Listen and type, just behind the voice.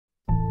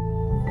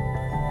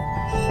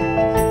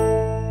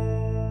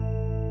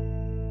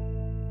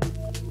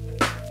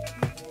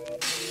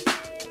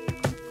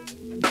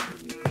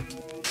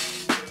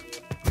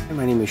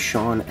My name is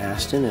Sean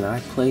Astin, and I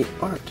play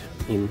Art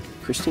in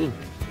Christine.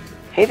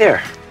 Hey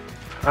there,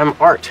 I'm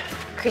Art.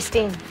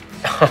 Christine.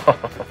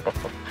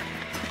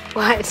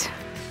 What?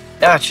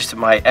 No, it's just that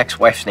my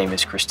ex-wife's name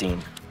is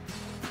Christine.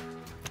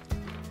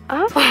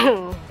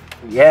 Oh.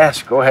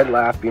 Yes, go ahead,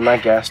 laugh, be my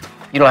guest.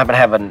 You don't happen to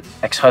have an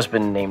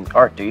ex-husband named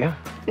Art, do you?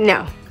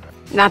 No,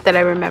 not that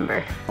I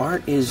remember.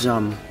 Art is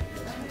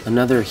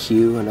another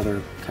hue,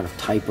 another kind of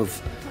type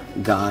of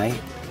guy.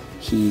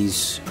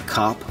 He's a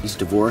cop, he's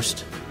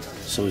divorced.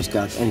 So and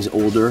he's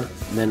older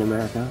than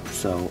America.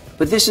 So,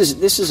 but this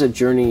is a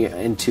journey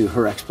into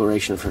her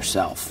exploration of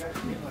herself,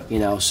 you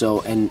know.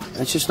 So, and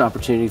it's just an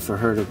opportunity for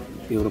her to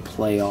be able to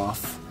play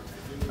off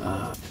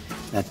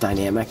that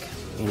dynamic,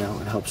 you know.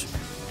 It helps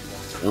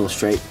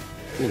illustrate,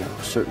 you know,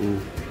 a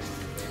certain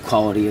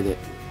quality that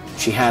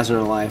she has in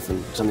her life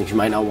and something she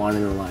might not want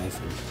in her life.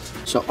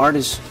 And so,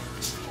 Art's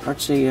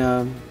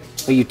a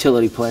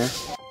utility player.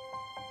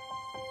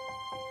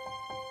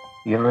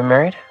 You ever been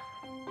married?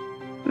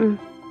 Mm.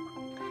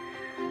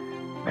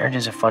 Marriage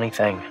is a funny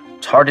thing.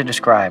 It's hard to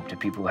describe to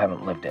people who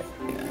haven't lived it.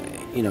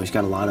 You know, he's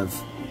got a lot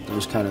of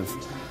those kind of,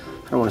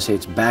 I don't want to say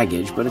it's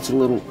baggage, but it's a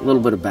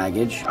little bit of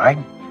baggage.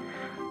 I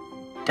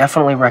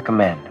definitely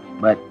recommend,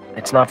 but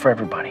it's not for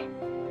everybody.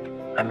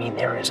 I mean,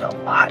 there is a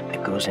lot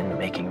that goes into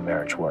making a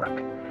marriage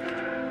work.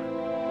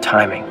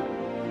 Timing,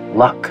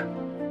 luck,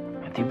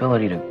 and the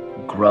ability to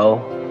grow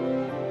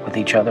with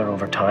each other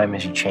over time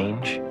as you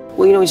change.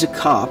 Well, you know, he's a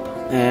cop,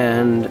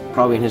 and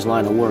probably in his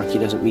line of work, he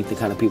doesn't meet the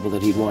kind of people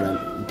that he'd want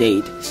to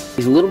date.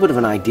 He's a little bit of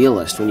an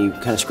idealist when you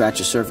kind of scratch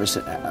the surface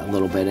a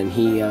little bit, and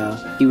he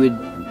would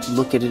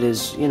look at it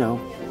as, you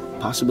know,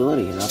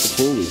 possibility, an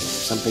opportunity,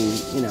 something,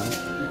 you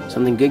know,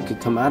 something good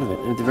could come out of it.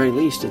 And at the very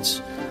least,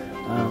 it's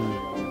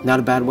not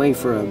a bad way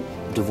for a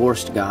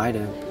divorced guy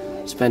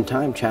to spend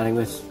time chatting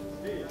with,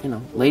 you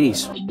know,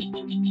 ladies.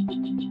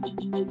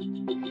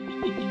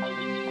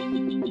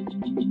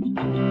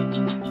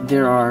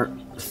 There are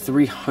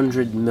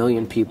 300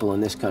 million people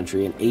in this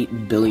country and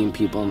 8 billion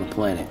people on the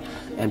planet,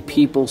 and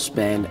people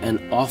spend an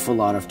awful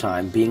lot of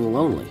time being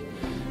lonely.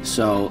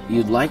 So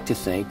you'd like to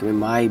think, I mean,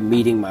 my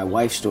meeting my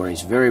wife story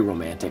is very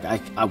romantic.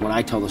 When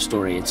I tell the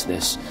story, it's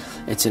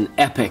an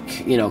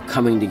epic, you know,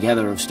 coming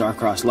together of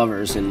star-crossed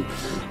lovers and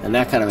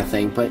that kind of a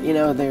thing. But you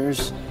know,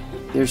 there's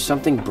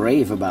something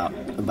brave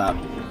about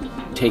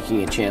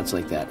taking a chance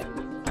like that.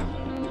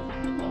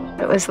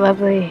 It was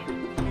lovely.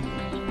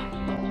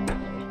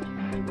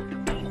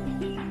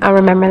 I'll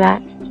remember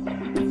that.